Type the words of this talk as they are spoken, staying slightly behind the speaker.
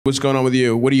What's going on with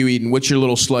you? What are you eating? What's your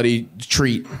little slutty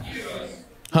treat?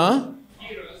 Huh?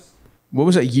 What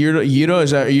was that? Gyro?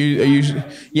 Is that, are you?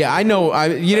 Yeah, I know.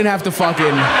 You didn't have to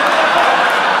fucking.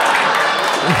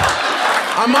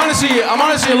 I'm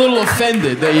honestly a little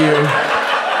offended that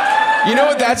you. You know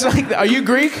what that's like? Are you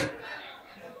Greek?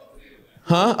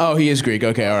 Huh? Oh, he is Greek.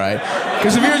 Okay, all right.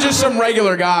 Because if you're just some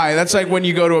regular guy, that's like when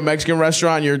you go to a Mexican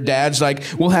restaurant and your dad's like,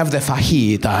 we'll have the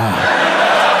fajita.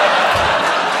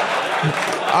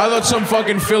 I thought some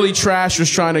fucking Philly trash was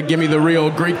trying to give me the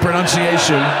real Greek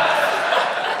pronunciation. All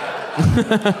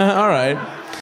right.